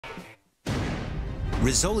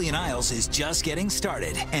Rizzoli and Isles is just getting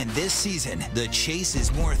started, and this season, the chase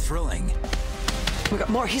is more thrilling. We got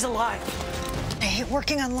more. He's alive. I hate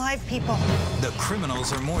working on live people. The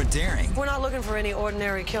criminals are more daring. We're not looking for any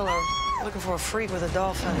ordinary killer. We're looking for a freak with a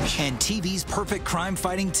doll fetish. And TV's perfect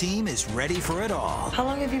crime-fighting team is ready for it all. How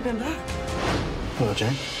long have you been back? Hello,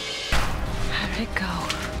 Jane. How did it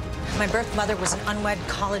go? My birth mother was an unwed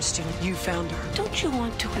college student. You found her. Don't you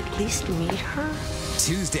want to at least meet her?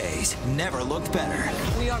 Tuesdays never looked better.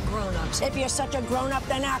 We are grown-ups. If you're such a grown-up,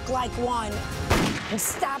 then act like one. And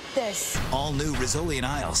stop this. All new Rizzoli and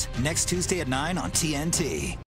Isles, next Tuesday at 9 on TNT.